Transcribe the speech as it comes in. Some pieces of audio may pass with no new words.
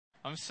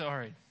I'm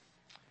sorry.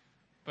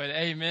 But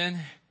amen.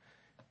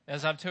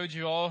 As I've told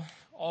you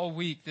all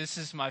week, this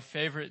is my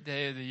favorite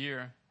day of the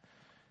year.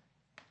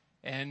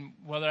 And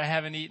whether I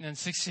haven't eaten in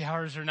 60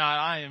 hours or not,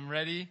 I am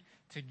ready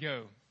to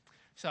go.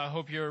 So I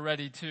hope you're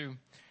ready too.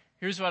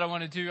 Here's what I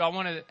want to do. I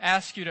want to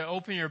ask you to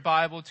open your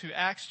Bible to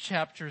Acts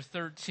chapter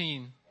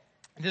 13.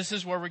 This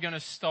is where we're going to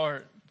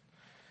start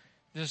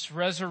this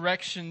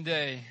resurrection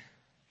day.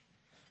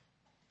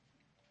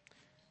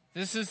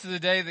 This is the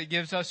day that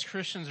gives us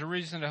Christians a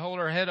reason to hold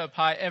our head up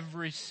high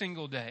every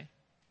single day.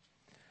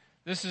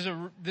 This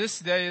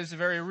day is the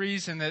very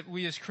reason that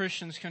we as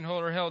Christians can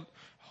hold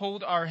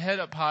our head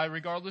up high,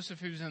 regardless of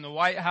who's in the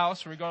White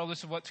House,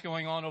 regardless of what's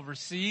going on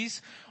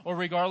overseas, or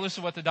regardless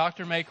of what the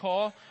doctor may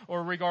call,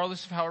 or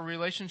regardless of how our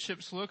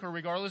relationships look, or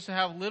regardless of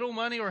how little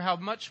money or how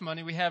much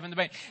money we have in the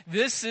bank.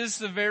 This is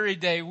the very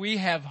day we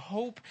have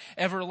hope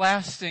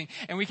everlasting,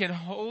 and we can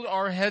hold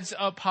our heads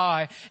up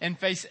high and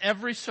face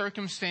every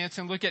circumstance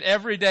and look at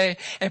every day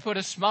and put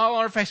a smile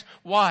on our face.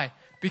 Why?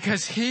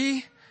 Because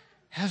He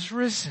has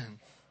risen.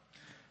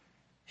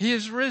 He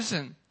is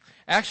risen.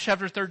 Acts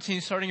chapter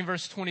 13, starting in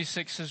verse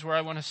 26 is where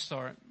I want to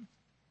start.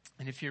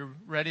 And if you're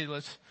ready,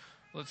 let's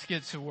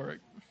get to work.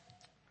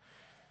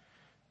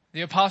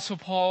 The Apostle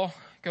Paul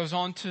goes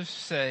on to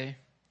say,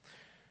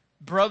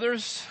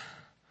 "Brothers,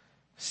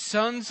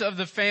 sons of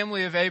the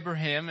family of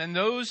Abraham, and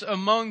those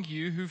among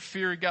you who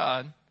fear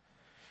God,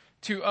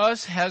 to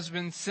us has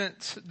been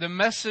sent the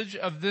message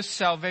of this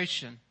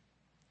salvation.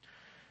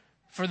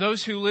 For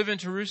those who live in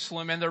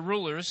Jerusalem and their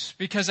rulers,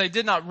 because they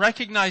did not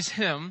recognize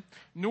Him,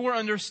 nor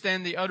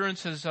understand the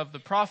utterances of the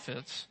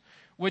prophets,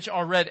 which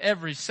are read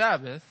every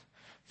Sabbath,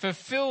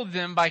 fulfilled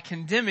them by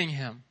condemning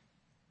Him.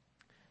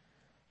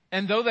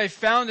 And though they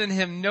found in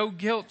Him no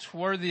guilt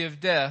worthy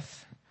of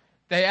death,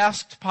 they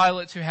asked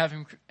Pilate to have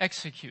Him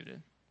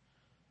executed.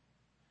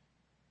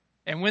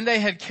 And when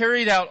they had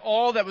carried out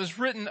all that was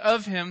written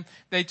of Him,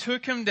 they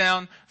took Him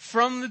down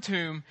from the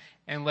tomb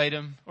and laid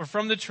Him, or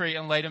from the tree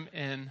and laid Him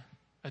in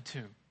a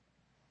tomb."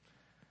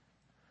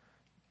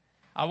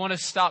 I want to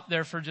stop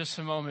there for just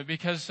a moment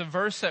because the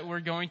verse that we're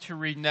going to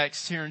read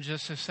next here in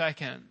just a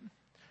second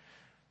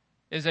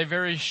is a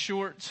very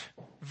short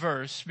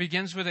verse,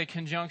 begins with a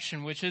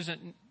conjunction which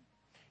isn't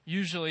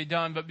usually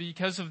done, but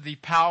because of the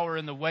power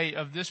and the weight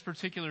of this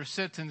particular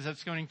sentence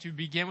that's going to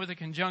begin with a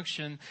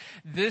conjunction,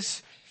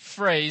 this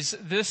phrase,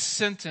 this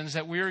sentence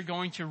that we are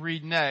going to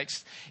read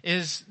next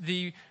is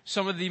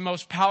some of the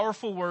most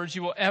powerful words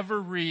you will ever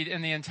read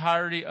in the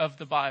entirety of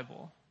the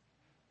Bible.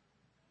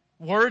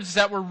 Words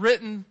that were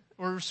written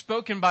or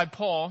spoken by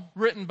Paul,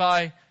 written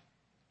by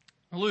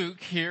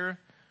Luke here,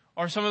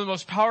 are some of the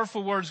most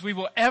powerful words we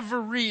will ever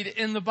read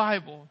in the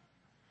Bible.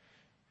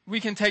 We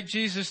can take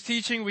Jesus'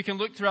 teaching, we can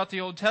look throughout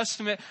the Old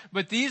Testament,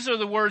 but these are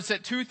the words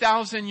that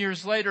 2,000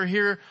 years later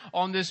here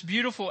on this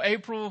beautiful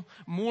April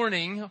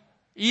morning,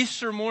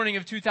 Easter morning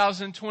of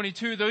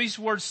 2022, these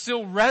words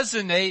still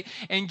resonate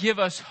and give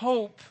us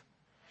hope.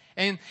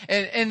 And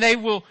they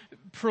will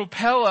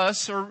propel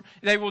us, or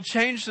they will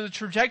change the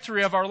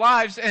trajectory of our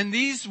lives. And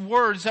these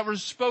words that were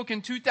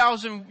spoken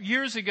 2,000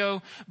 years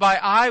ago by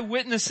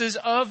eyewitnesses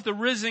of the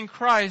risen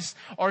Christ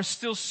are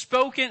still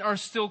spoken, are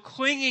still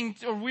clinging,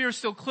 or we are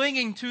still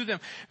clinging to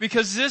them,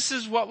 because this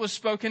is what was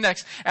spoken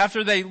next.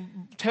 After they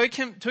took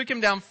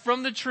him down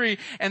from the tree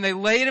and they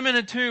laid Him in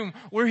a tomb,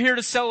 we're here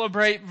to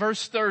celebrate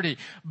verse 30.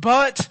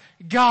 But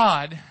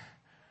God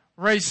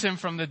raised Him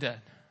from the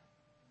dead.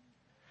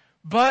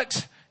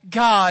 But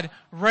God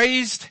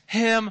raised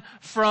Him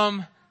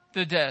from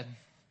the dead.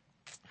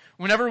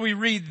 Whenever we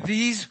read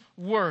these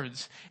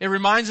words, it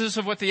reminds us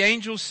of what the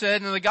angels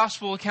said in the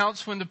gospel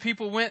accounts when the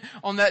people went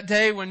on that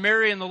day, when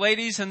Mary and the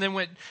ladies, and then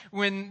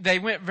when they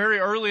went very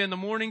early in the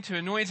morning to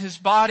anoint His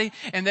body,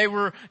 and they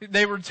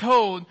were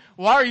told,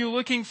 "Why are you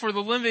looking for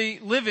the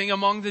living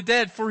among the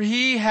dead? For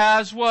He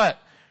has" what?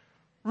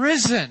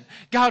 Risen.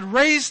 God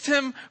raised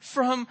Him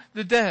from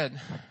the dead.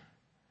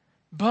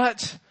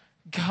 But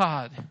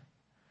God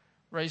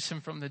raised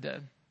Him from the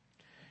dead.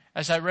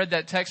 As I read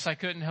that text, I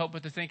couldn't help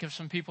but to think of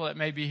some people that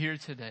may be here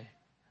today.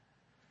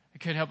 I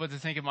couldn't help but to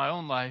think of my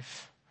own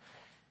life.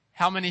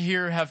 How many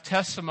here have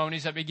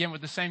testimonies that begin with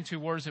the same two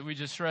words that we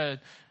just read?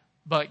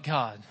 But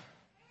God.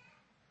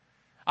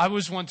 I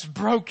was once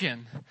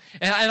broken,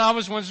 and I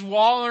was once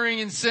wallowing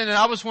in sin, and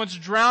I was once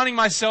drowning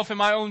myself in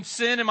my own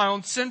sin and my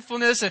own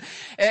sinfulness,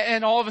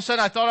 and all of a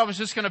sudden I thought I was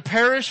just going to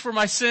perish for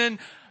my sin,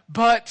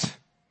 but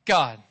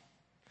God.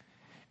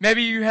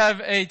 Maybe you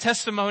have a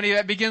testimony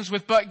that begins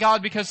with "but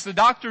God" because the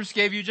doctors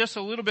gave you just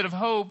a little bit of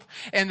hope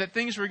and that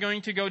things were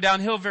going to go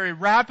downhill very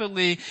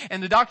rapidly,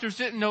 and the doctors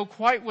didn't know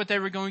quite what they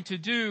were going to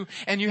do,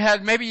 and you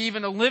had maybe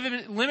even a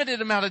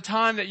limited amount of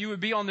time that you would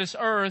be on this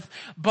earth,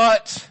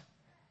 but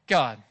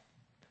God.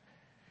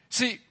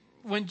 See,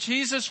 when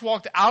Jesus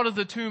walked out of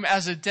the tomb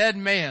as a dead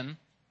man,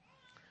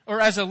 or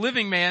as a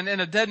living man in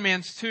a dead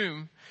man's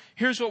tomb,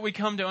 here's what we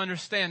come to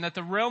understand, that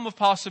the realm of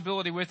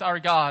possibility with our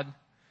God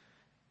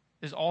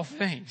is all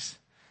things.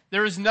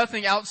 There is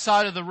nothing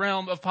outside of the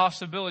realm of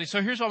possibility.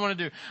 So here's what I want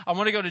to do. I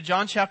want to go to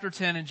John chapter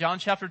 10 and John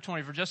chapter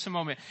 20 for just a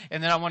moment,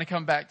 and then I want to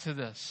come back to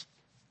this.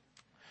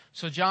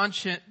 So John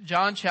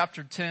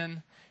chapter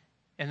 10,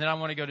 and then I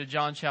want to go to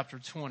John chapter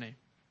 20.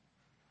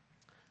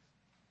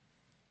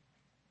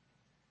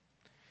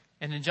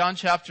 And in John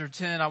chapter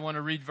 10, I want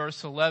to read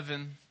verse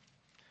 11,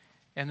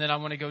 and then I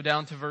want to go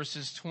down to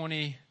verses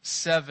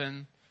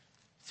 27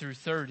 through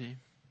 30.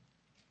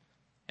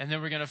 And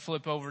then we're going to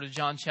flip over to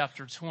John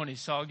chapter 20.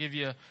 So I'll give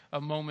you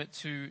a moment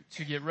to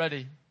get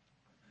ready.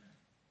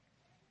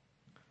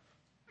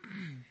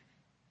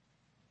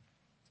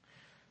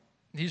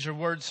 These are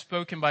words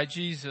spoken by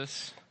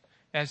Jesus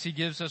as he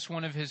gives us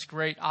one of his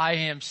great I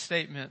am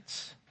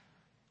statements.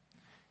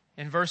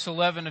 In verse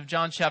 11 of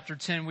John chapter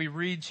 10, we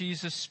read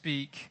Jesus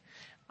speak,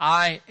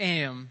 I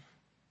am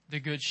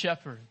the good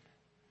shepherd.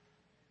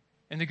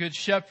 And the good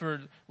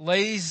shepherd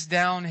lays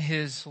down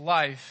his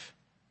life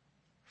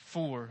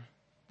for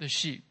the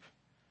sheep.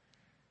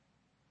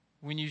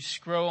 When you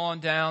scroll on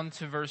down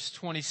to verse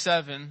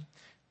 27,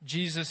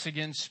 Jesus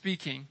again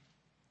speaking,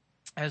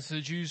 as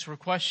the Jews were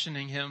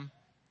questioning him,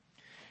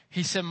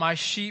 he said, my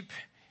sheep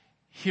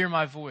hear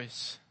my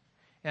voice,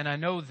 and I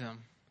know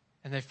them,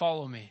 and they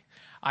follow me.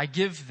 I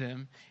give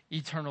them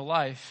eternal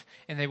life,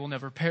 and they will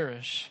never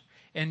perish,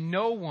 and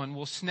no one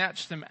will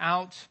snatch them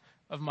out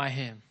of my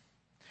hand.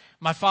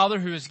 My Father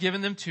who has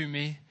given them to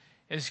me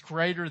is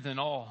greater than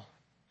all,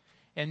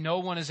 and no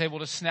one is able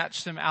to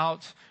snatch them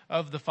out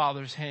of the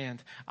Father's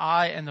hand.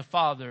 I and the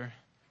Father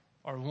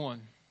are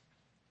one.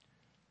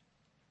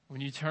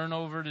 When you turn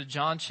over to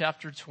John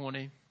chapter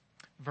 20,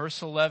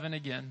 verse 11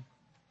 again,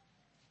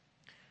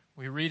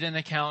 we read an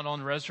account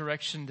on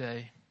Resurrection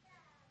Day,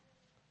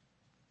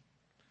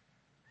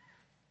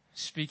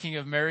 speaking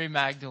of Mary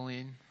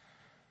Magdalene.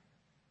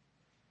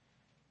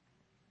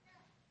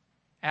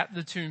 At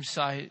the tomb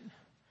site,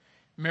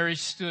 Mary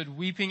stood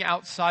weeping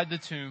outside the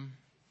tomb.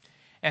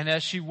 And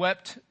as she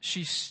wept,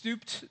 she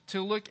stooped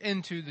to look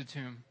into the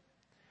tomb.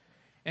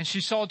 And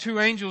she saw two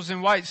angels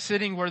in white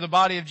sitting where the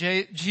body of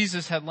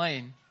Jesus had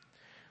lain,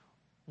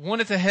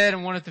 one at the head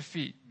and one at the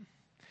feet.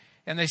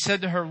 And they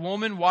said to her,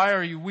 Woman, why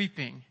are you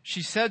weeping?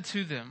 She said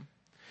to them,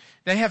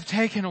 They have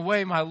taken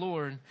away my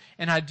Lord,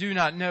 and I do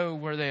not know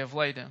where they have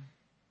laid him.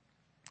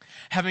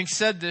 Having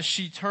said this,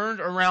 she turned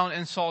around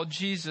and saw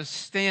Jesus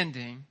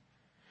standing,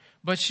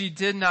 but she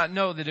did not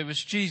know that it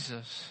was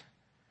Jesus.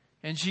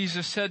 And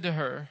Jesus said to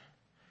her,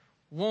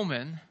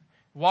 Woman,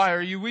 why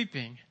are you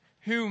weeping?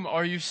 Whom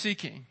are you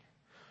seeking?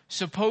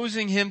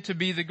 Supposing him to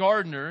be the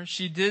gardener,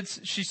 she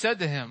said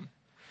to him,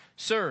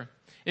 Sir,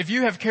 if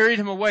you have carried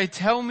him away,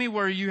 tell me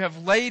where you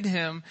have laid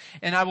him,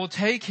 and I will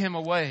take him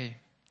away.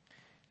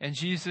 And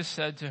Jesus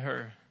said to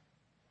her,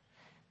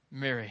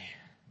 Mary.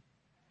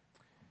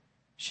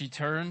 She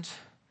turned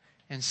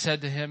and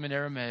said to him in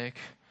Aramaic,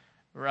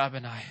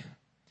 Rabboni,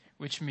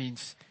 which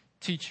means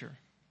teacher.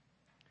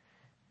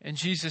 And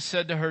Jesus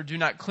said to her, Do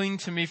not cling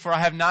to me, for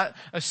I have not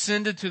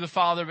ascended to the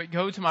Father, but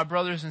go to my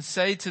brothers and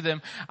say to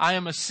them, I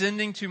am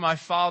ascending to my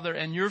Father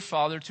and your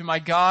Father, to my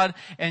God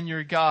and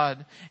your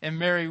God. And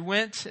Mary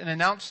went and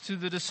announced to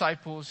the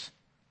disciples,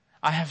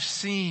 I have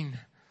seen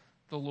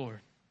the Lord.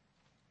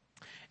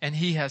 And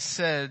he has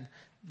said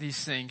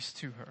these things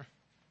to her.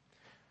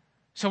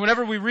 So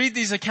whenever we read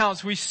these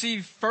accounts, we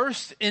see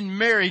first in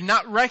Mary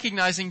not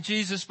recognizing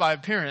Jesus by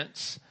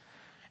appearance.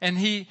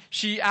 And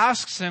she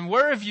asks him,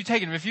 where have you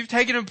taken him? If you've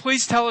taken him,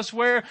 please tell us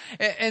where.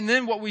 And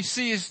then what we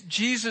see is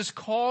Jesus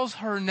calls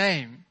her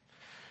name.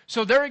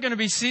 So there are going to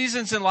be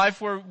seasons in life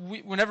where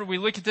whenever we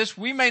look at this,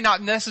 we may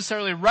not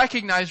necessarily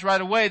recognize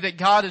right away that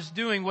God is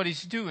doing what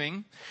he's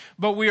doing,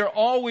 but we are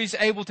always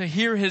able to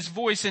hear his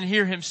voice and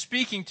hear him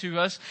speaking to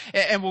us.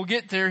 And we'll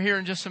get there here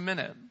in just a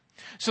minute.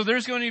 So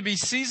there's going to be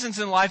seasons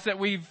in life that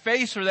we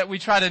face or that we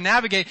try to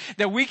navigate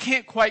that we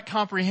can't quite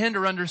comprehend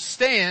or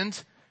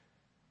understand,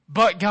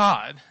 but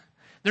God.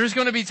 There's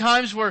going to be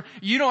times where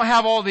you don't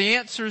have all the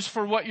answers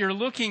for what you're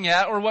looking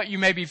at or what you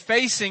may be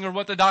facing or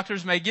what the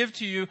doctors may give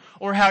to you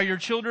or how your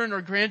children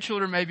or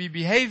grandchildren may be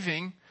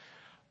behaving,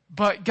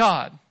 but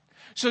God.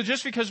 So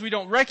just because we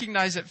don't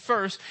recognize it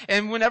first,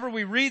 and whenever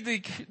we read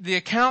the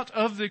account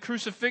of the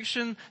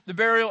crucifixion, the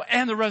burial,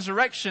 and the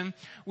resurrection,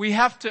 we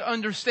have to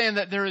understand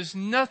that there is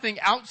nothing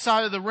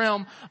outside of the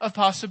realm of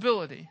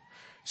possibility.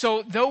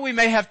 So though we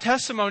may have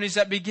testimonies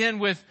that begin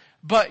with,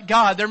 but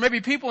God, there may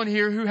be people in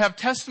here who have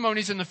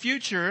testimonies in the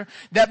future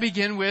that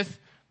begin with,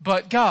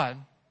 but God.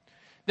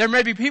 There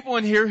may be people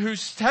in here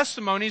whose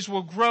testimonies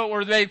will grow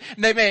or they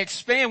may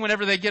expand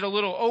whenever they get a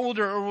little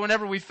older or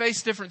whenever we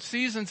face different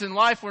seasons in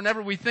life,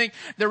 whenever we think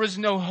there was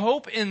no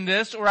hope in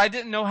this or I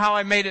didn't know how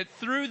I made it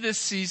through this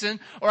season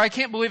or I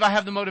can't believe I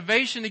have the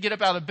motivation to get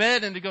up out of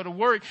bed and to go to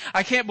work.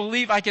 I can't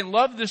believe I can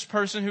love this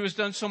person who has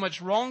done so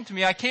much wrong to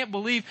me. I can't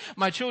believe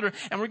my children.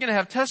 And we're going to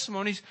have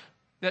testimonies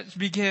that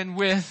begin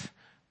with,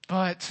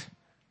 but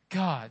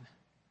God.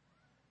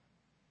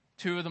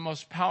 Two of the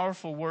most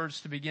powerful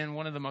words to begin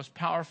one of the most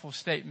powerful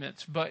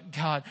statements. But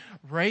God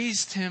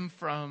raised him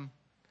from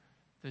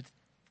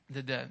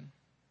the dead.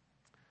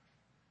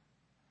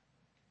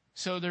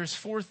 So there's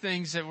 4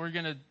 things that we're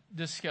going to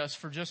discuss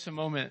for just a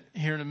moment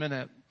here in a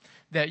minute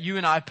that you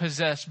and I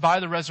possess by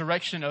the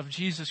resurrection of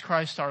Jesus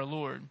Christ our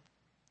Lord.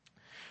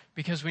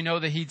 Because we know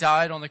that He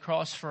died on the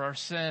cross for our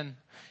sin,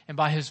 and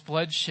by His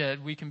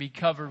bloodshed we can be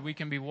covered, we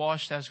can be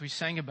washed, as we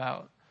sang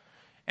about.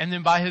 And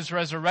then by His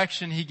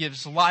resurrection He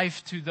gives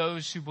life to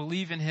those who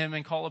believe in Him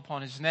and call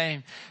upon His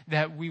name,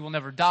 that we will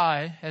never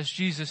die. As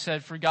Jesus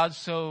said, for God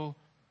so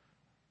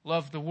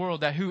loved the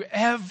world that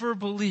whoever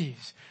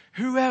believes,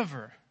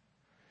 whoever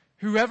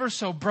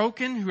so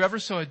broken, whoever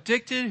so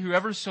addicted,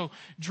 whoever so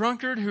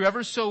drunkard,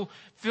 whoever so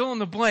fill in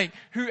the blank,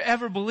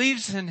 whoever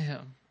believes in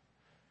Him,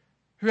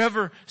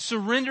 whoever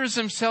surrenders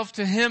himself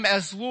to Him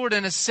as Lord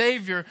and as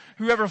Savior,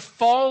 whoever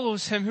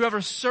follows Him,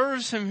 whoever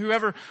serves Him,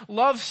 whoever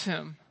loves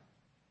Him,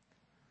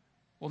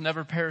 will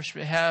never perish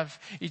but have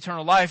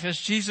eternal life. As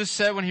Jesus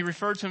said when He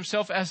referred to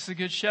Himself as the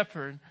Good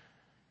Shepherd,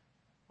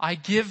 I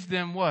give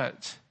them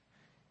what?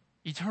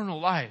 Eternal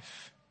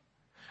life.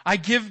 I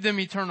give them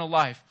eternal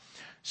life.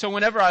 So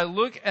whenever I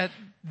look at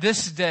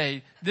this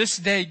day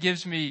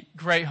gives me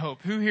great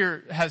hope. Who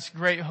here has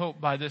great hope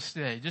by this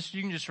day?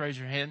 You can just raise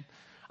your hand.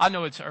 I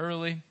know it's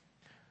early.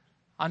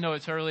 I know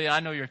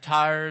you're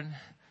tired.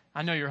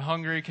 I know you're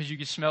hungry because you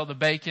can smell the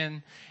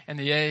bacon and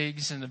the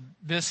eggs and the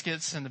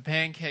biscuits and the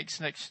pancakes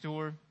next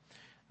door.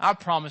 I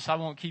promise I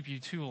won't keep you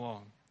too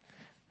long.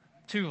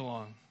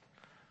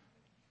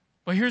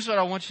 But here's what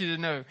I want you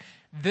to know.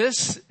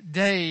 This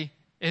day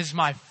is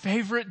my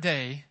favorite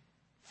day,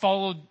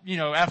 followed,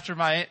 after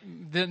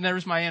then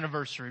there's my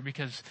anniversary,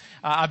 because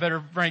I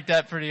better rank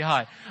that pretty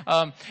high.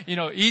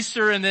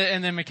 Easter and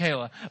then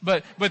Michaela.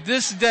 But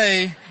this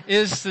day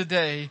is the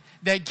day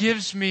that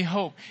gives me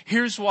hope.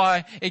 Here's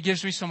why it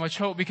gives me so much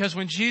hope. Because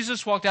when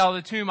Jesus walked out of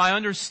the tomb, I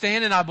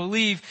understand and I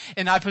believe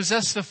and I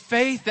possess the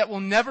faith that will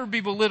never be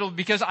belittled,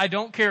 because I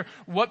don't care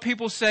what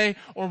people say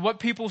or what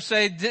people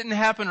say didn't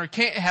happen or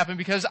can't happen,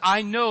 because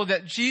I know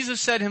that Jesus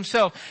said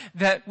Himself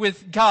that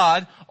with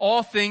God,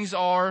 all things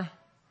are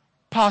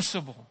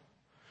possible.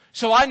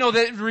 So I know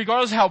that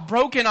regardless of how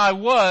broken I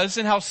was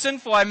and how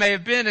sinful I may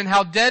have been and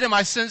how dead in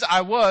my sins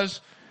I was,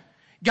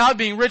 God,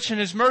 being rich in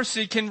His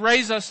mercy, can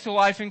raise us to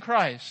life in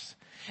Christ.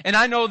 And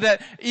I know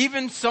that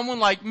even someone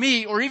like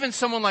me, or even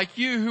someone like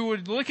you, who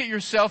would look at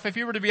yourself, if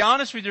you were to be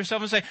honest with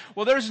yourself and say,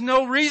 well, there's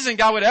no reason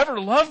God would ever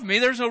love me.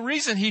 There's no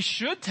reason He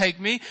should take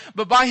me.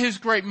 But by His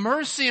great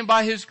mercy and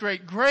by His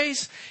great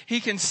grace, He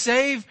can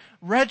save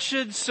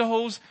wretched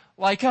souls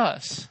like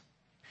us.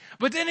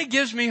 But then it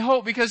gives me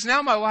hope, because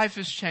now my life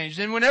has changed.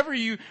 And whenever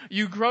you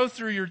grow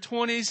through your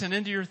 20s and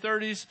into your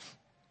 30s,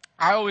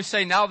 I always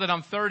say, now that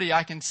I'm 30,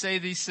 I can say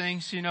these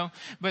things,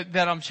 but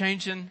that I'm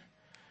changing.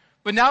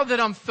 But now that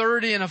I'm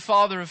 30 and a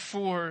father of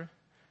 4,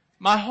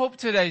 my hope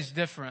today is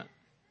different.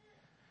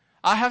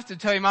 I have to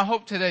tell you, my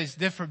hope today is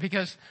different,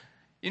 because,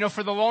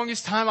 for the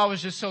longest time I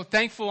was just so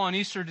thankful on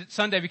Easter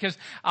Sunday, because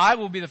I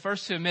will be the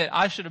first to admit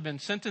I should have been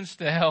sentenced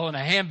to hell in a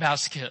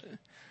handbasket.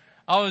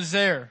 I was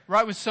there,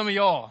 right with some of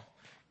y'all.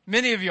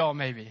 Many of y'all,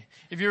 maybe,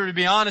 if you were to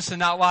be honest and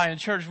not lie in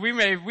church, we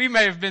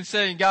may have been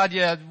saying, God,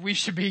 yeah, we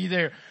should be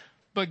there.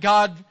 But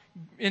God,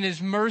 in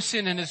His mercy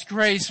and in His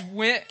grace,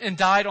 went and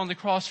died on the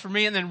cross for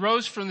me and then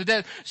rose from the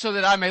dead so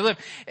that I may live.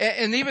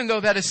 And even though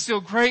that is still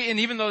great,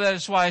 and even though that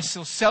is why I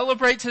still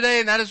celebrate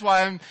today, and that is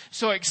why I'm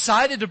so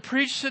excited to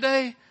preach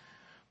today,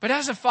 but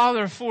as a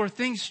father of 4,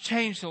 things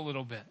changed a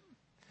little bit.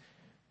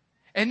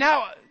 And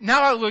now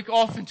I look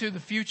off into the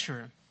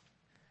future.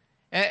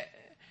 And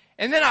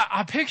then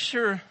I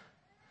picture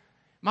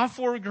my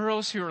 4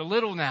 girls who are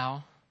little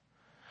now.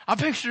 I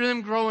picture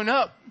them growing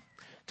up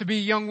to be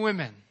young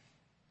women.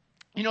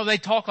 They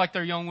talk like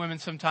they're young women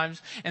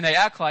sometimes, and they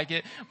act like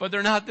it, but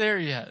they're not there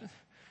yet.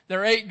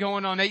 They're 8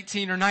 going on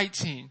 18 or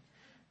 19.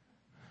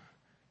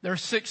 They're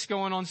 6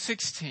 going on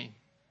 16.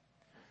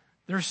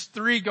 There's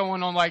 3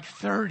 going on like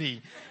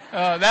 30.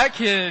 That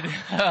kid,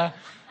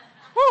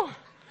 whew,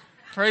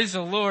 praise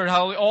the Lord.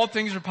 All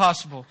things are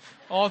possible.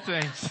 All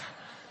things.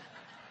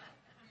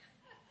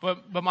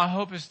 But my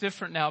hope is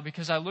different now,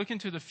 because I look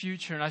into the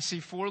future and I see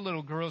 4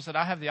 little girls that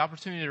I have the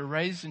opportunity to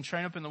raise and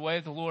train up in the way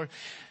of the Lord,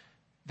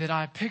 that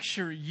I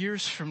picture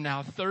years from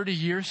now, 30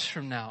 years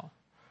from now,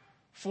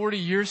 40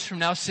 years from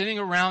now, sitting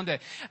around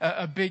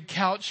a big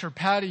couch or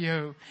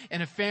patio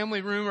in a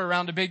family room or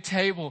around a big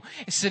table,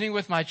 sitting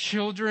with my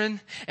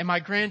children and my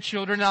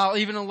grandchildren. I'll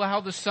even allow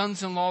the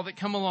sons-in-law that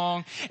come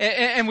along,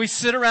 and we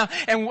sit around,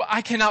 and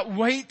I cannot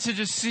wait to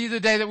just see the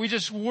day that we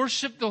just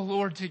worship the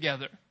Lord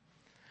together.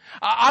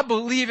 I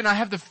believe, and I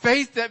have the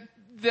faith that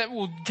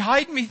will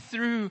guide me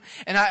through,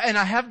 and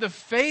I have the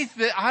faith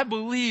that I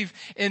believe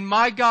in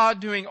my God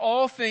doing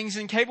all things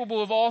and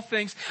capable of all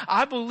things.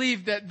 I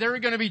believe that there are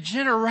going to be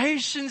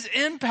generations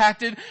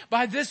impacted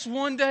by this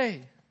one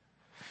day.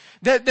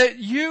 That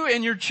you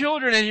and your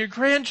children and your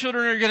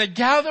grandchildren are going to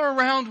gather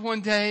around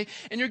one day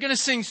and you're going to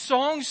sing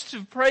songs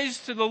to praise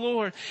to the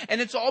Lord.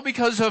 And it's all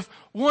because of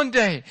one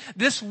day.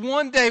 This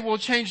one day will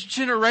change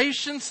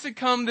generations to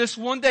come. This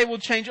one day will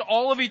change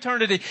all of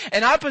eternity.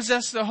 And I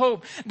possess the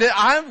hope that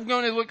I'm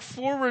going to look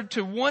forward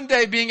to one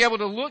day being able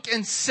to look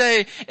and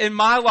say in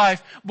my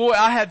life, boy,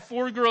 I had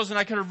 4 girls and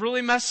I could have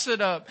really messed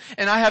it up.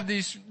 And I have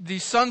these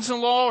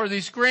sons-in-law or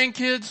these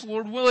grandkids,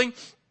 Lord willing,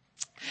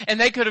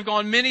 and they could have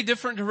gone many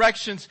different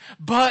directions,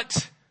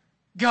 but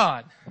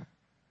God.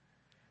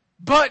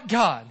 But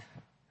God.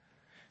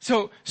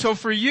 So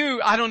for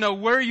you, I don't know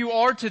where you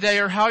are today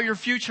or how your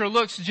future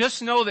looks.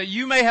 Just know that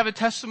you may have a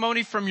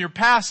testimony from your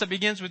past that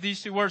begins with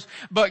these 2 words,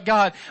 but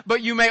God.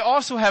 But you may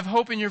also have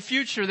hope in your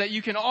future that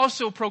you can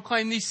also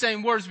proclaim these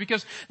same words,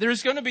 because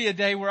there's going to be a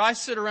day where I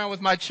sit around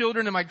with my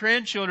children and my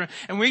grandchildren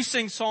and we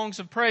sing songs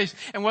of praise.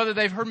 And whether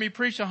they've heard me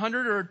preach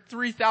 100 or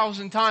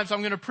 3,000 times,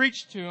 I'm going to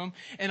preach to them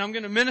and I'm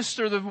going to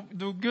minister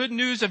the good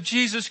news of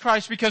Jesus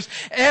Christ, because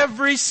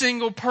every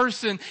single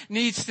person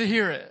needs to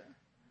hear it.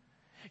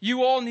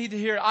 You all need to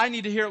hear it. I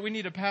need to hear it. We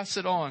need to pass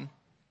it on.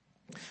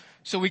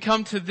 So we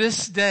come to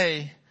this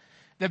day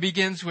that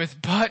begins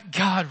with, but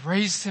God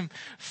raised him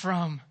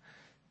from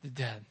the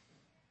dead.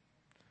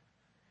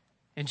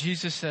 And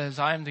Jesus says,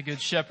 I am the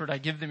good shepherd. I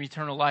give them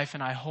eternal life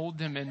and I hold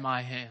them in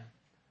my hand.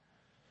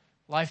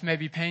 Life may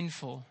be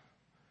painful,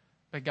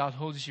 but God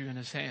holds you in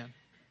his hand.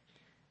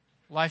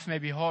 Life may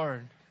be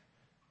hard,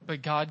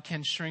 but God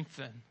can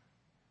strengthen.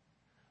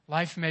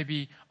 Life may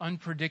be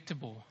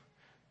unpredictable,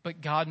 but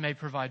God may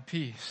provide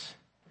peace.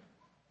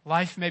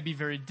 Life may be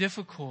very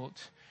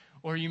difficult,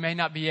 or you may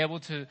not be able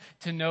to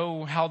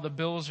know how the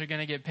bills are going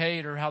to get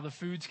paid or how the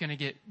food's going to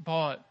get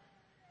bought,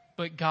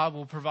 but God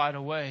will provide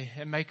a way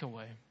and make a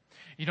way.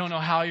 You don't know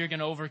how you're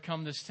going to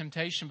overcome this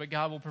temptation, but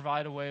God will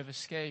provide a way of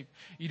escape.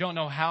 You don't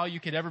know how you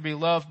could ever be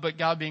loved, but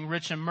God, being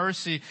rich in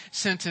mercy,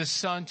 sent his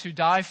Son to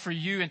die for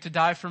you and to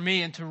die for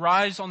me and to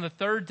rise on the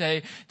 3rd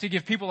day to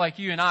give people like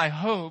you and I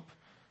hope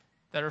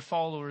that are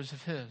followers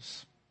of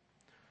his.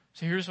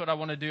 So here's what I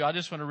want to do. I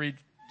just want to read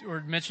or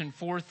mention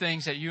 4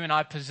 things that you and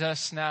I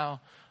possess now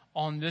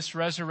on this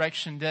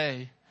resurrection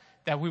day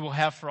that we will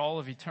have for all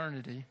of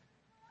eternity.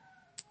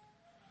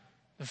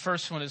 The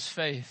first one is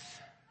faith.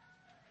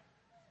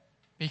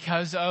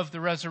 Because of the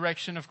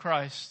resurrection of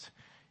Christ.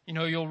 You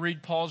know, you'll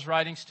read Paul's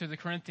writings to the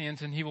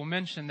Corinthians and he will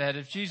mention that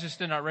if Jesus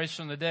did not raise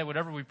from the dead,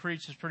 whatever we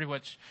preach is pretty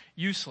much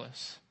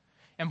useless.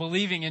 And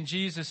believing in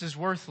Jesus is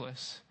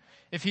worthless.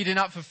 If he did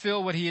not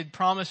fulfill what he had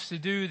promised to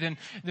do, then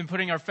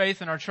putting our faith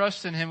and our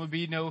trust in him would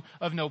be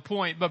of no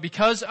point. But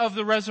because of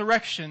the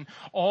resurrection,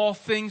 all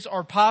things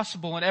are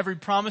possible, and every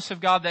promise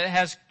of God that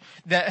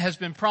has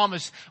been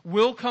promised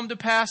will come to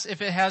pass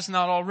if it has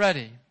not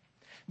already.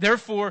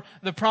 Therefore,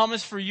 the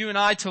promise for you and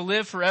I to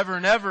live forever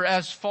and ever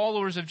as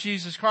followers of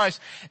Jesus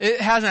Christ,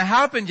 it hasn't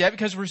happened yet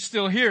because we're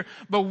still here,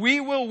 but we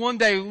will one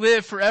day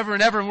live forever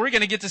and ever, and we're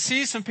going to get to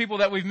see some people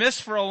that we've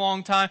missed for a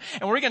long time,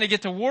 and we're going to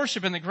get to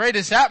worship in the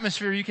greatest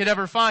atmosphere you could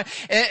ever find.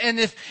 And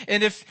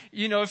if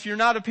you're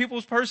not a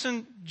people's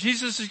person,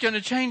 Jesus is going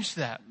to change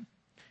that.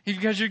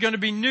 Because you're going to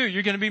be new.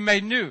 You're going to be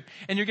made new.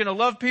 And you're going to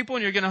love people,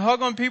 and you're going to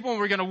hug on people, and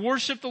we're going to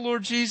worship the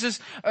Lord Jesus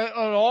at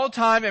all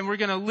time, and we're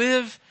going to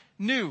live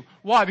new.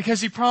 Why? Because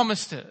he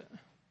promised it.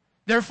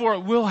 Therefore,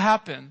 it will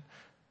happen.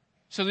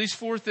 So these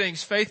 4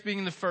 things, faith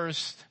being the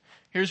first,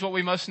 here's what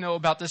we must know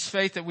about this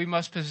faith that we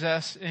must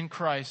possess in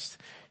Christ.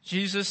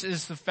 Jesus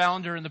is the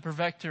founder and the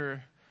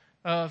perfecter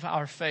of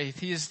our faith.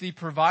 He is the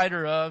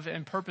provider of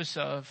and purpose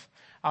of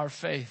our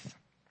faith.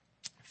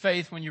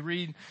 Faith, when you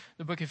read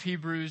the book of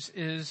Hebrews,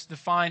 is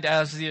defined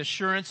as the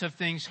assurance of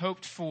things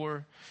hoped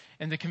for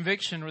and the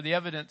conviction or the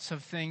evidence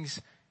of things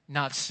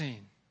not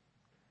seen.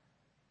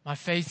 My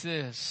faith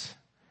is,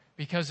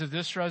 because of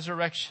this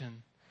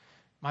resurrection,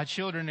 my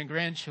children and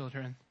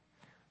grandchildren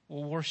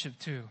will worship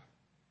too.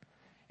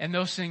 And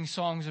they'll sing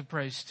songs of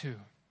praise too.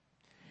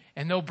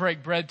 And they'll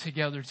break bread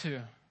together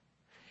too.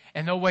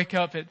 And they'll wake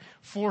up at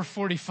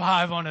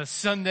 4:45 on a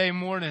Sunday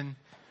morning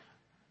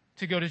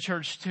to go to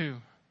church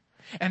too.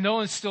 And they'll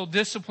instill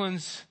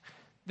disciplines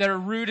that are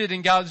rooted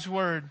in God's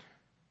Word.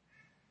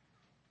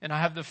 And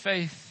I have the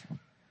faith.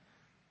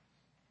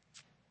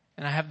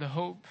 And I have the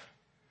hope.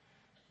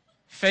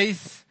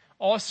 Faith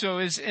also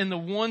is in the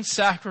one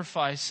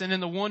sacrifice and in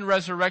the one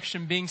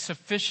resurrection being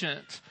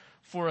sufficient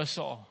for us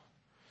all.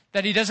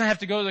 That he doesn't have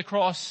to go to the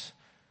cross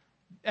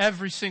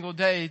every single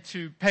day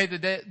to pay the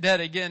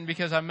debt again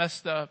because I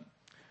messed up.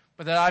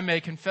 But that I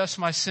may confess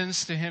my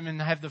sins to him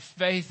and have the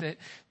faith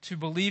to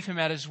believe him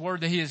at his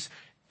word, that he is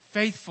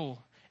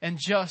faithful and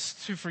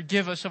just to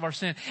forgive us of our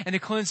sin and to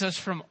cleanse us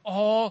from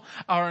all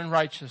our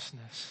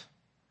unrighteousness.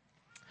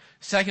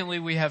 Secondly,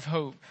 we have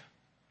hope.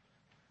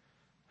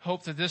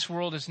 Hope that this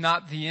world is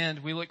not the end.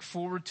 We look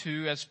forward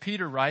to, as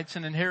Peter writes,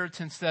 an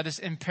inheritance that is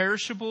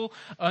imperishable,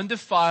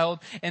 undefiled,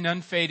 and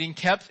unfading,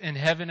 kept in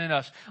heaven and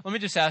us. Let me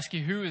just ask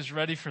you, who is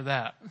ready for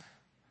that?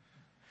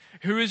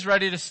 Who is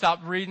ready to stop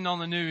reading on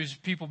the news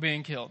people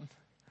being killed?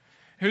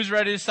 Who's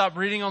ready to stop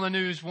reading on the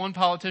news one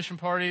politician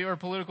party or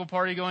political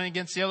party going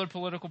against the other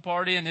political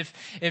party? And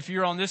if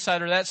you're on this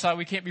side or that side,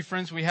 we can't be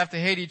friends. We have to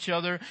hate each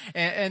other.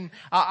 And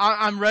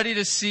I'm ready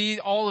to see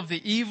all of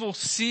the evil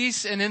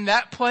cease. And in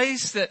that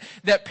place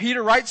that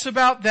Peter writes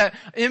about, that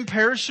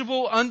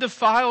imperishable,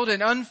 undefiled,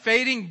 and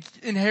unfading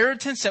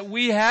inheritance that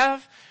we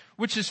have,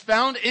 which is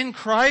found in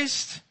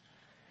Christ,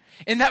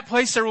 in that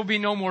place there will be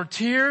no more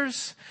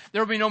tears.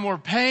 There will be no more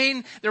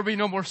pain. There will be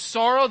no more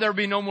sorrow. There will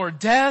be no more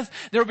death.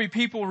 There will be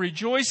people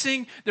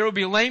rejoicing. There will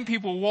be lame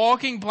people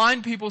walking,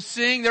 blind people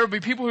seeing. There will be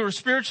people who are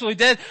spiritually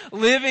dead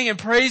living and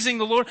praising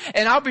the Lord.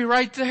 And I'll be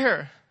right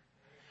there.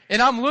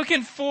 And I'm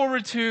looking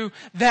forward to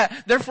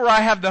that. Therefore, I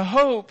have the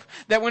hope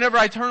that whenever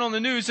I turn on the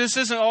news, this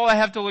isn't all I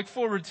have to look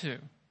forward to.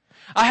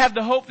 I have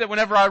the hope that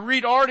whenever I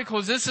read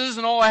articles, this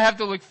isn't all I have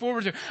to look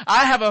forward to.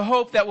 I have a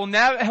hope that will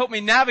help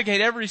me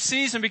navigate every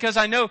season, because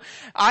I know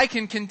I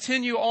can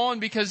continue on,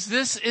 because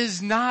this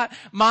is not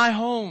my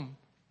home.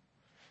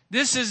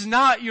 This is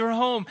not your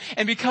home.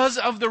 And because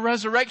of the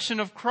resurrection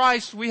of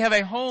Christ, we have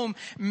a home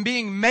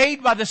being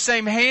made by the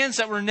same hands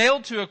that were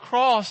nailed to a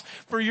cross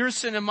for your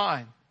sin and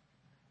mine.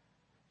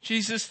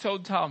 Jesus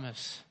told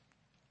Thomas,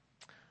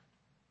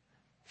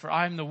 "For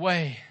I am the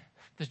way,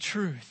 the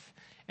truth,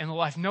 and the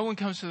life. No one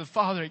comes to the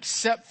Father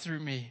except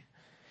through me."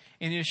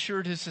 And he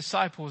assured his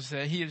disciples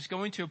that he was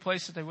going to a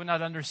place that they would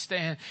not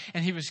understand,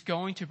 and he was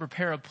going to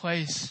prepare a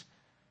place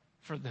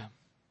for them.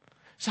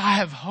 So I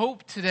have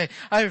hope today.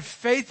 I have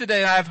faith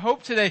today. I have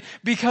hope today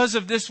because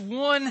of this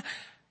one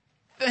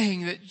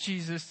thing that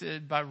Jesus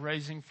did by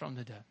raising from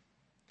the dead.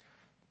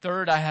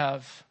 Third, I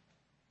have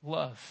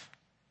love.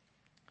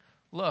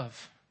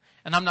 Love.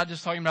 And I'm not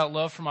just talking about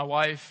love for my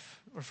wife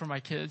or for my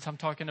kids. I'm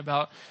talking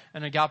about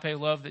an agape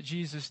love that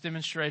Jesus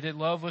demonstrated.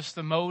 Love was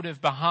the motive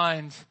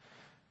behind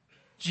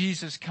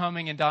Jesus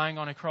coming and dying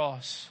on a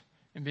cross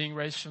and being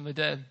raised from the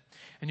dead.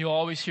 And you'll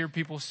always hear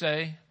people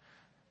say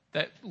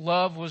that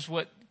love was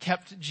what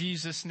kept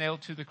Jesus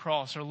nailed to the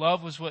cross, or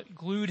love was what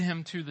glued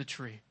him to the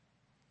tree.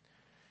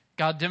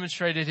 God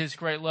demonstrated his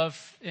great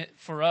love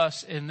for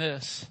us in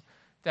this,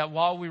 that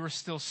while we were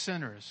still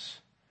sinners,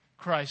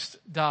 Christ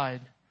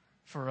died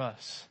for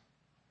us.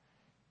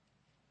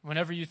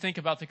 Whenever you think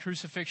about the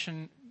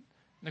crucifixion,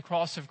 the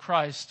cross of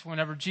Christ,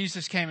 whenever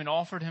Jesus came and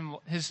offered him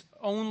his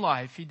own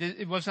life,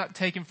 it was not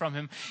taken from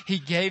him. He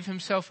gave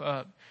himself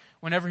up.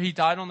 Whenever he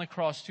died on the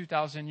cross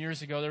 2,000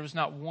 years ago, there was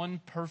not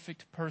one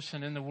perfect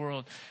person in the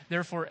world.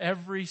 Therefore,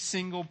 every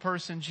single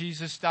person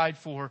Jesus died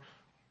for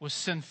was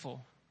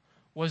sinful,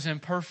 was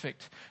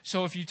imperfect.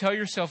 So if you tell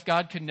yourself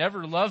God could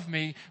never love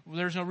me,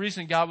 there's no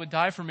reason God would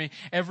die for me.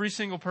 Every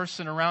single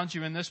person around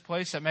you in this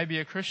place that may be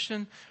a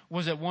Christian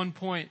was at one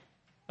point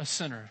a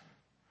sinner,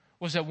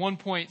 was at one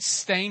point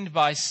stained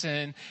by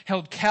sin,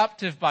 held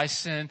captive by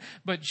sin,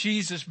 but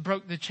Jesus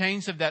broke the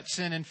chains of that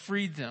sin and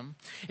freed them.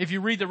 If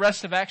you read the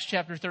rest of Acts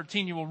chapter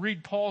 13, you will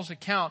read Paul's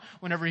account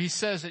whenever he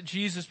says that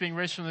Jesus, being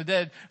raised from the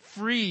dead,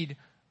 freed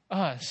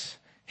us,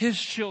 his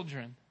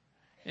children,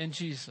 in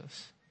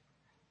Jesus.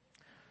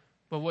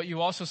 But what you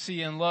also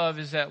see in love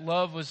is that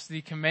love was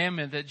the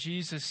commandment that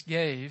Jesus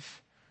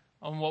gave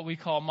on what we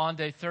call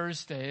Maundy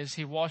Thursday, as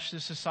he washed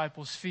his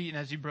disciples' feet and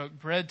as he broke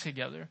bread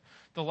together.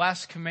 The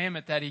last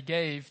commandment that he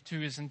gave to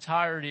his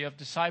entirety of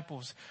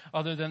disciples,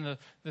 other than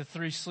the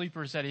three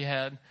sleepers that he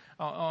had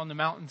on the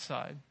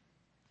mountainside.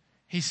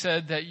 He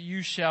said that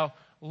you shall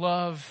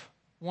love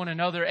one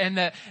another, and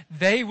that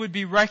they would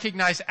be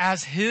recognized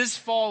as his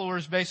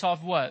followers based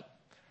off what?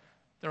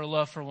 Their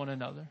love for one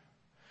another.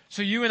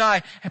 So you and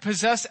I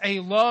possess a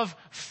love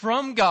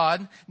from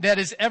God that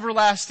is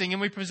everlasting, and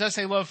we possess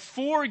a love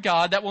for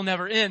God that will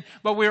never end.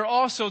 But we are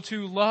also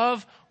to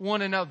love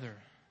one another.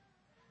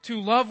 To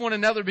love one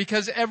another,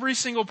 because every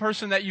single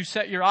person that you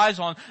set your eyes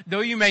on, though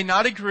you may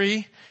not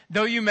agree,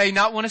 though you may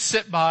not want to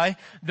sit by,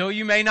 though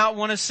you may not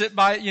want to sit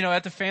by,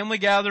 at the family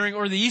gathering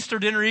or the Easter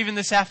dinner even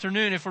this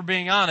afternoon, if we're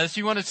being honest,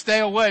 you want to stay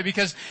away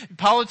because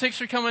politics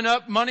are coming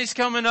up, money's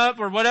coming up,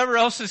 or whatever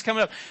else is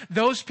coming up.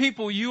 Those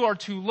people you are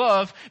to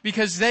love,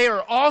 because they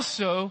are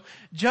also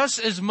just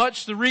as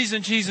much the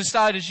reason Jesus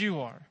died as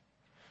you are.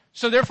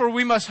 So therefore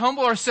we must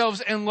humble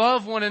ourselves and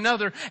love one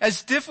another,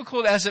 as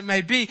difficult as it may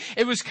be.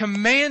 It was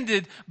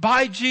commanded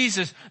by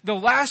Jesus. The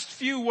last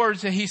few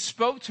words that he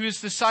spoke to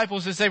his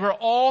disciples as they were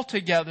all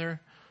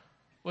together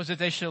was that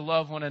they should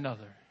love one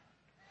another.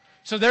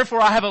 So therefore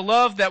I have a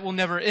love that will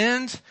never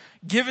end,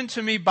 given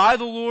to me by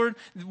the Lord,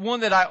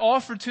 one that I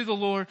offer to the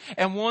Lord,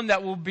 and one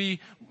that will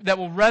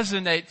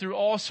resonate through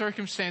all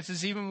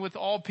circumstances, even with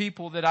all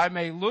people, that I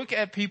may look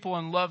at people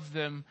and love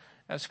them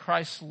as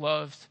Christ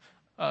loved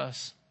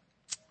us.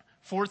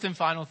 Fourth and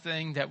final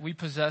thing that we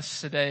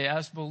possess today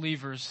as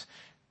believers,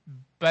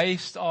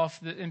 based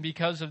off and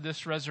because of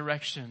this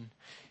resurrection,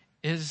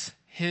 is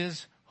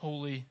his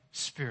Holy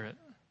Spirit.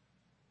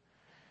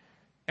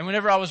 And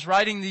whenever I was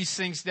writing these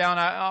things down,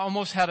 I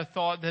almost had a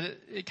thought that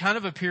it kind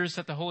of appears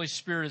that the Holy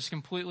Spirit is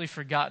completely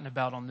forgotten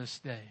about on this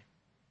day.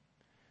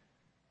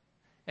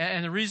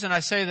 And the reason I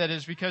say that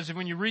is because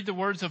when you read the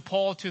words of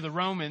Paul to the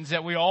Romans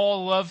that we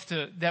all love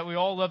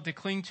to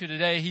cling to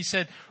today, he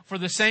said, for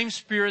the same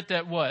Spirit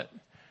that what?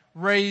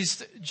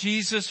 Raised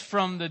Jesus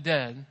from the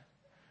dead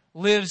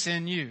lives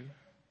in you.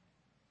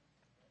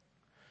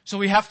 So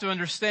we have to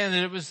understand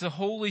that it was the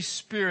Holy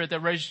Spirit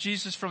that raised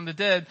Jesus from the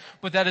dead,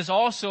 but that is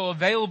also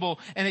available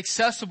and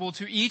accessible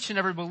to each and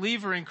every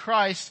believer in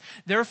Christ.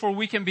 Therefore,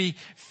 we can be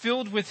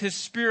filled with His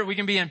Spirit. We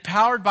can be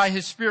empowered by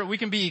His Spirit. We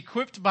can be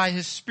equipped by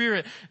His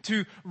Spirit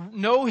to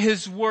know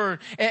His Word,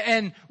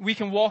 and we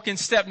can walk in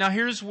step. Now,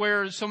 here's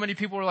where so many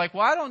people are like,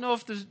 well, I don't know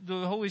if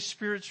the Holy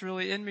Spirit's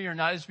really in me or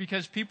not. It's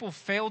because people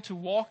fail to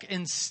walk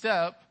in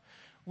step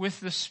with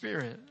the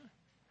Spirit.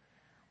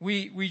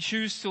 We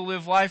choose to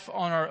live life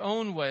on our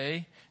own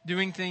way,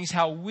 doing things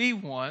how we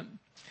want,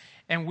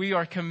 and we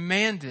are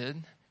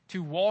commanded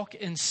to walk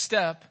in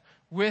step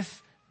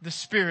with the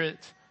Spirit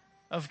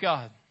of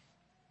God.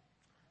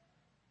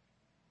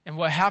 And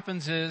what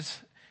happens is,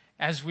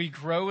 as we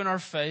grow in our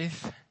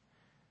faith,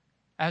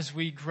 as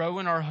we grow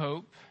in our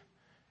hope,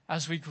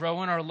 as we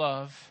grow in our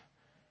love,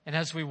 and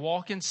as we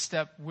walk in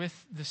step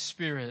with the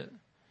Spirit,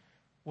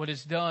 what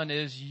is done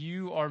is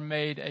you are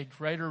made a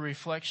greater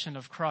reflection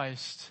of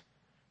Christ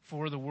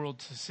for the world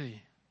to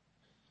see,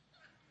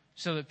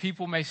 so that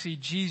people may see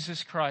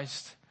Jesus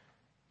Christ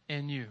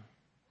in you.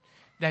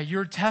 That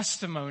your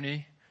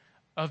testimony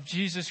of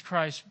Jesus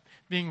Christ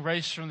being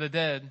raised from the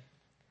dead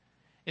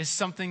is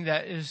something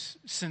that is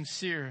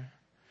sincere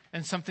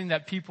and something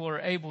that people are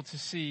able to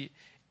see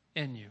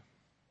in you.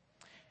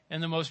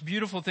 And the most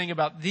beautiful thing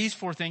about these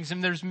four things,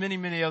 and there's many,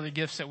 many other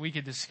gifts that we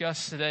could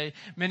discuss today,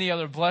 many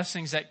other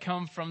blessings that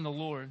come from the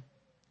Lord.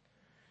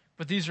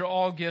 But these are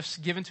all gifts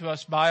given to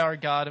us by our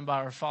God and by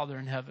our Father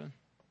in heaven.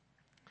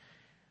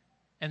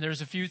 And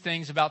there's a few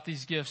things about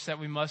these gifts that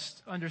we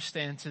must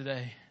understand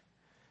today.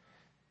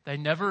 They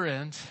never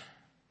end.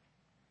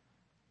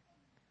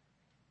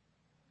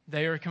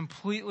 They are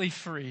completely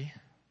free.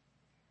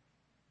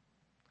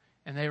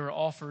 And they were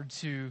offered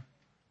to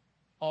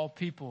all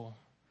people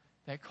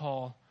that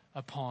call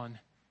upon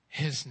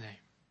His name.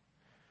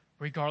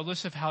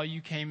 Regardless of how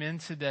you came in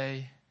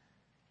today,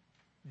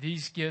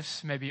 these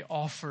gifts may be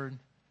offered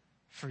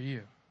for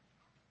you.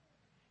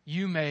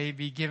 You may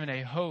be given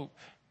a hope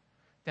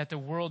that the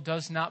world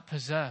does not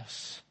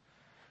possess,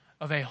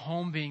 of a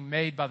home being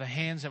made by the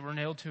hands that were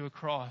nailed to a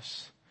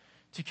cross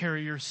to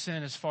carry your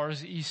sin as far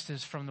as the east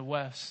is from the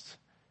west.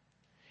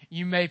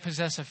 You may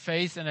possess a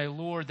faith in a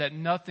Lord that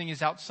nothing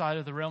is outside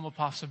of the realm of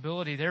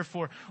possibility.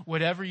 Therefore,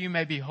 whatever you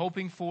may be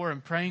hoping for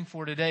and praying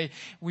for today,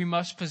 we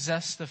must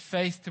possess the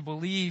faith to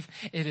believe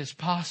it is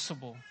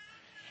possible.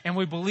 And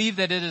we believe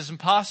that it is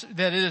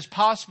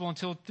possible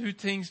until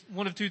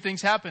one of two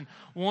things happen.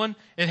 One,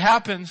 it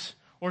happens,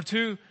 or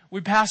two,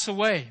 we pass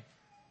away.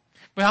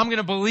 But I'm going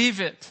to believe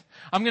it.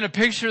 I'm going to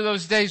picture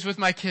those days with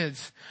my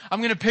kids. I'm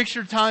going to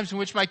picture times in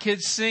which my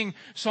kids sing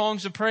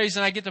songs of praise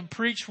and I get to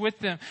preach with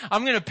them.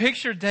 I'm going to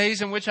picture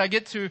days in which I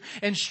get to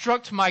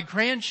instruct my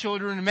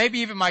grandchildren and maybe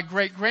even my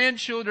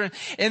great-grandchildren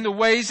in the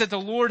ways that the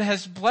Lord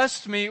has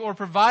blessed me or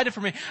provided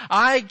for me.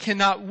 I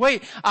cannot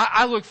wait.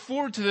 I look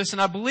forward to this,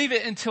 and I believe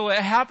it until it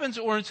happens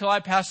or until I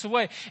pass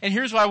away. And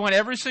here's what I want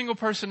every single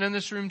person in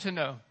this room to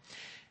know.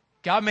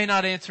 God may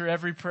not answer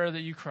every prayer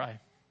that you cry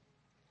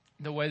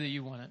the way that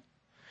you want it.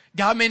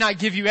 God may not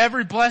give you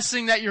every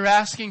blessing that you're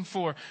asking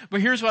for.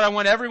 But here's what I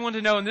want everyone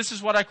to know, and this is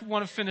what I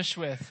want to finish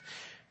with.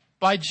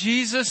 By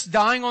Jesus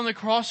dying on the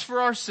cross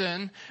for our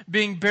sin,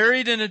 being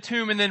buried in a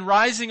tomb, and then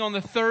rising on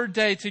the third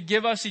day to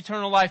give us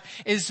eternal life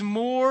is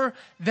more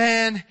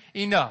than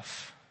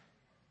enough.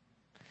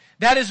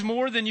 That is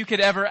more than you could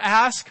ever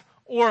ask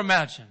or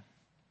imagine.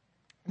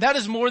 That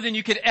is more than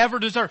you could ever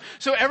deserve.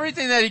 So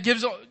everything that He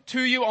gives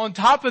to you on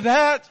top of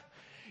that,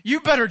 you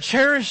better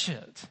cherish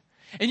it.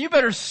 And you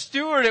better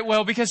steward it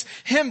well, because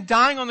Him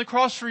dying on the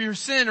cross for your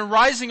sin and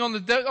rising on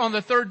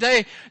the third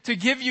day to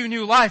give you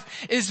new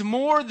life is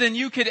more than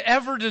you could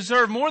ever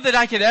deserve, more than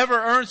I could ever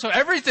earn. So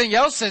everything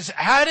else is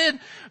added.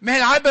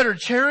 Man, I better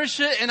cherish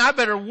it, and I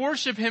better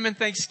worship Him in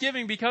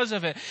thanksgiving because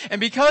of it.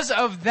 And because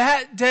of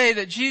that day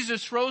that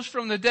Jesus rose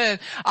from the dead,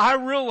 I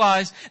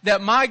realize that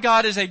my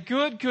God is a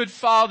good, good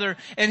Father,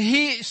 and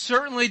He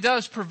certainly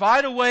does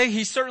provide a way.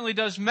 He certainly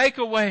does make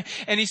a way,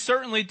 and He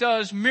certainly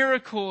does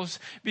miracles,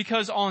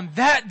 because on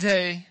that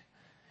day,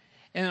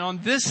 and on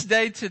this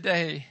day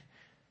today,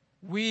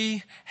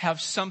 we have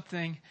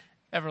something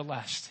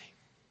everlasting.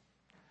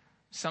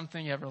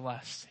 Something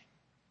everlasting.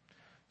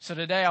 So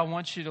today I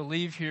want you to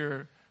leave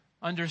here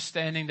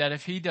understanding that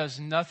if He does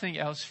nothing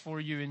else for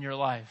you in your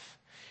life,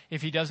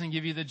 if He doesn't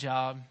give you the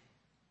job,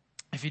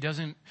 if He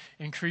doesn't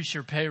increase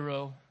your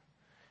payroll,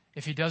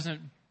 if He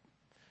doesn't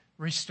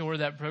restore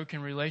that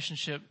broken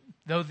relationship,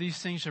 though these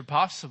things are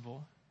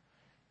possible,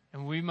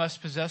 and we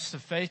must possess the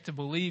faith to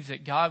believe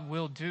that God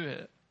will do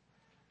it.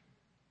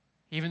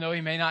 Even though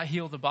He may not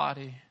heal the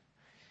body,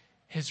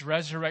 His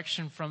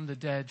resurrection from the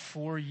dead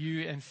for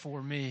you and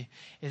for me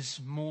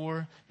is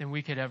more than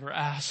we could ever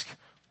ask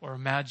or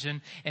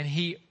imagine. And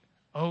He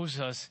owes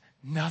us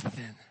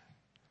nothing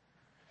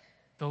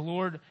the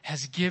Lord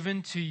has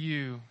given to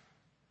you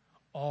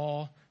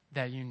all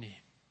that you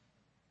need.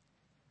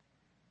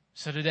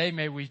 So today,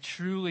 may we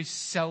truly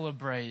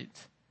celebrate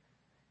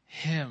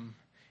Him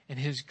and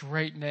His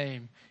great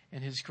name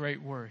and His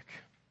great work.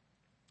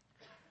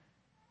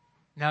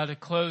 Now to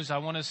close, I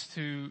want us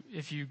to,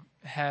 if you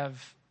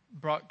have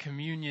brought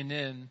communion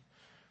in,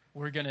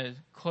 we're going to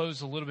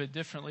close a little bit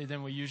differently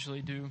than we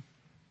usually do.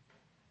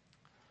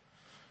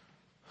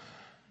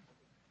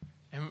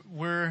 And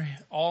we're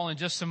all in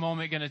just a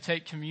moment going to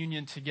take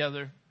communion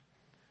together.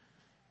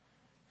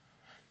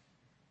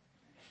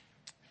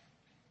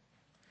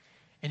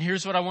 And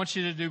here's what I want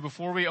you to do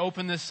before we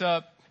open this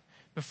up,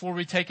 before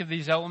we take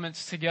these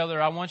elements together.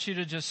 I want you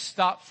to just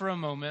stop for a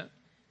moment.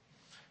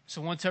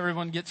 So once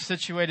everyone gets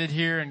situated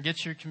here and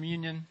gets your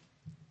communion,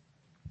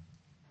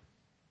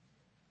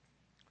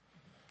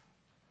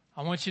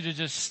 I want you to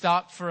just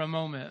stop for a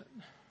moment.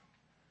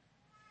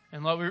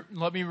 And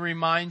let me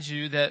remind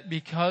you that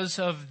because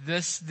of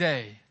this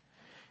day,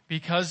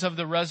 because of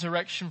the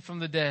resurrection from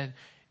the dead,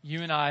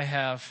 you and I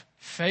have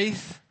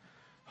faith,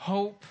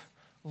 hope,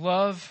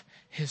 love,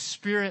 His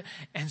Spirit,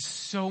 and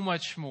so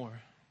much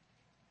more.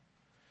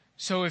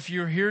 So if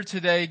you're here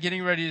today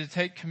getting ready to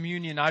take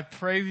communion, I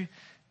pray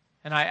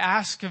and I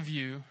ask of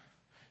you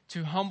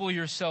to humble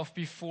yourself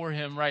before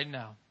Him right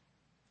now.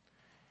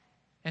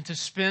 And to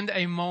spend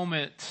a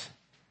moment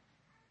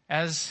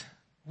as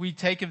we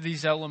take of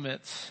these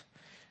elements,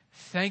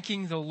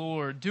 thanking the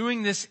Lord,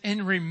 doing this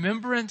in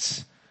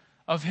remembrance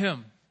of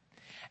Him.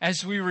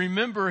 As we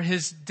remember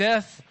His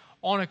death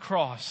on a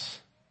cross.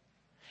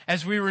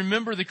 As we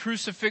remember the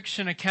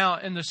crucifixion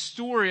account and the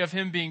story of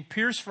Him being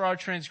pierced for our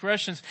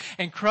transgressions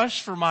and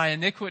crushed for my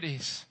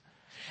iniquities.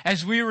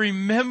 As we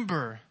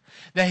remember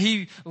that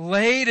He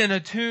laid in a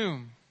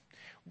tomb.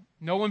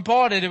 No one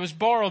bought it. It was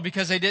borrowed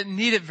because they didn't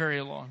need it very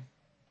long.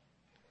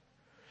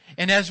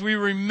 And as we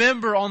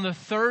remember on the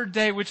third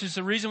day, which is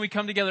the reason we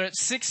come together at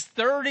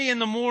 6:30 in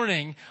the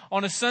morning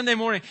on a Sunday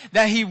morning,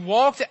 that He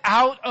walked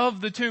out of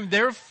the tomb.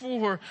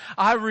 Therefore,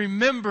 I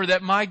remember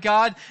that my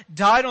God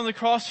died on the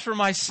cross for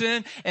my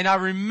sin, and I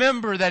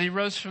remember that He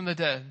rose from the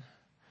dead.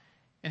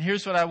 And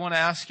here's what I want to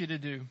ask you to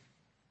do.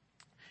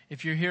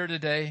 If you're here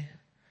today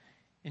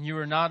and you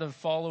are not a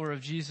follower of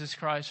Jesus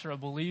Christ or a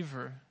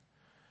believer,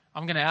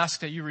 I'm going to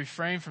ask that you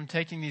refrain from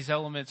taking these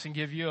elements and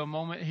give you a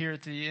moment here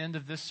at the end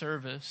of this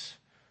service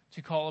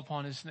to call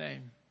upon His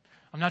name.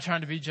 I'm not trying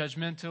to be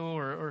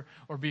judgmental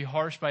or be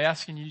harsh by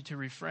asking you to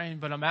refrain,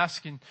 but I'm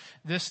asking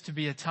this to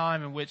be a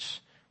time in which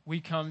we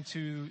come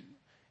to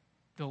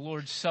the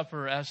Lord's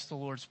Supper as the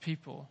Lord's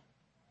people.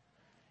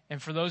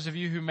 And for those of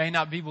you who may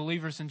not be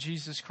believers in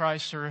Jesus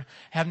Christ or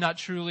have not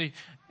truly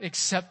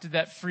accepted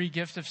that free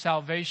gift of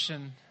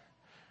salvation,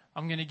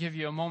 I'm going to give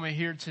you a moment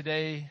here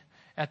today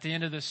at the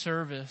end of the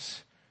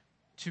service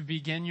to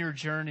begin your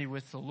journey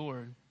with the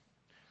Lord.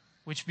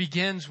 Which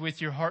begins with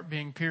your heart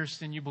being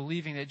pierced and you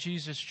believing that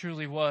Jesus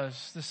truly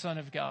was the Son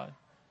of God.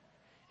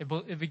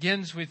 It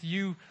begins with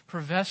you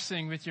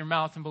professing with your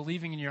mouth and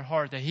believing in your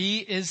heart that He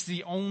is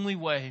the only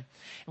way.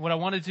 And what I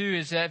want to do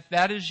is that if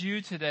that is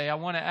you today, I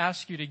want to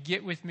ask you to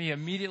get with me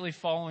immediately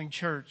following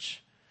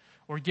church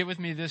or get with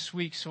me this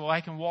week so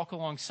I can walk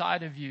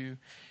alongside of you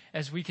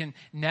as we can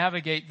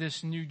navigate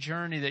this new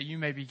journey that you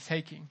may be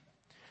taking.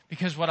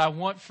 Because what I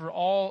want for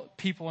all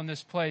people in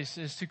this place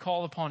is to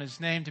call upon His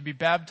name, to be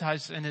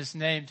baptized in His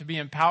name, to be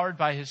empowered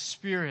by His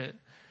Spirit,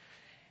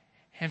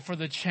 and for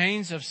the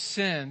chains of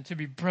sin to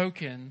be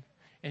broken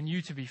and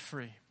you to be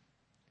free.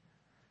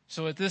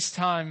 So at this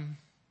time,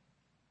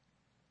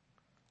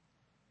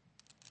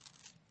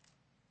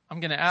 I'm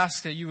going to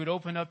ask that you would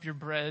open up your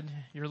bread,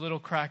 your little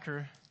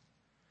cracker.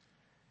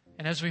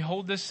 And as we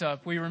hold this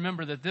up, we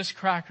remember that this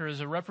cracker is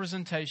a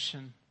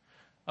representation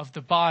of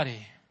the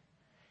body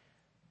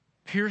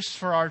pierced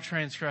for our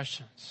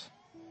transgressions,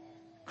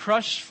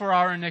 crushed for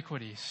our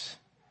iniquities,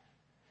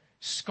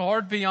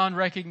 scarred beyond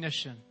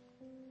recognition.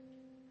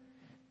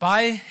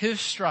 By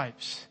His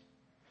stripes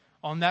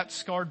on that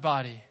scarred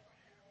body,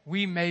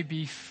 we may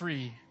be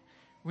free.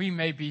 We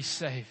may be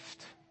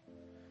saved.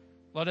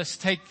 Let us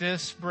take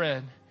this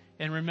bread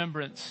in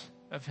remembrance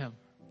of Him.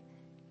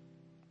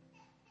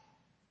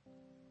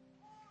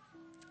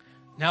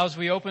 Now as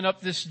we open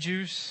up this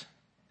juice,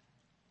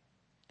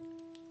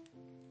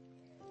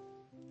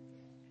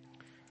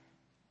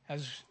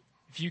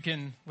 if you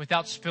can,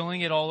 without spilling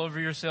it all over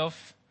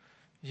yourself,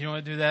 you don't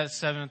want to do that at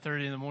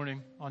 7:30 in the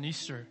morning on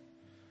Easter.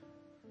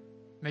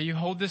 May you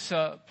hold this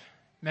up.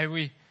 May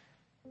we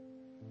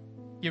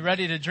get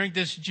ready to drink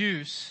this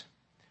juice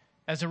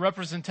as a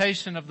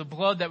representation of the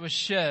blood that was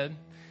shed,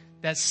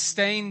 that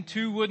stained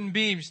 2 wooden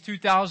beams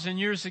 2,000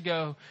 years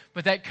ago,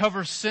 but that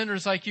covers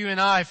sinners like you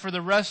and I for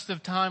the rest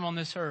of time on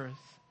this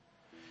earth.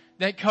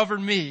 That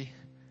covered me.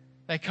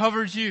 That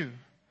covered you.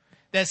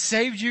 That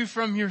saved you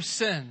from your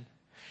sin.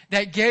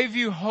 That gave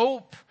you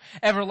hope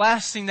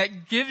everlasting.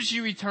 That gives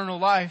you eternal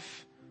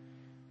life.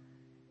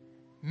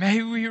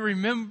 May we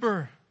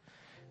remember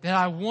that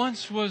I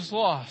once was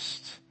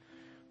lost,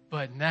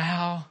 but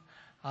now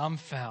I'm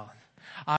found.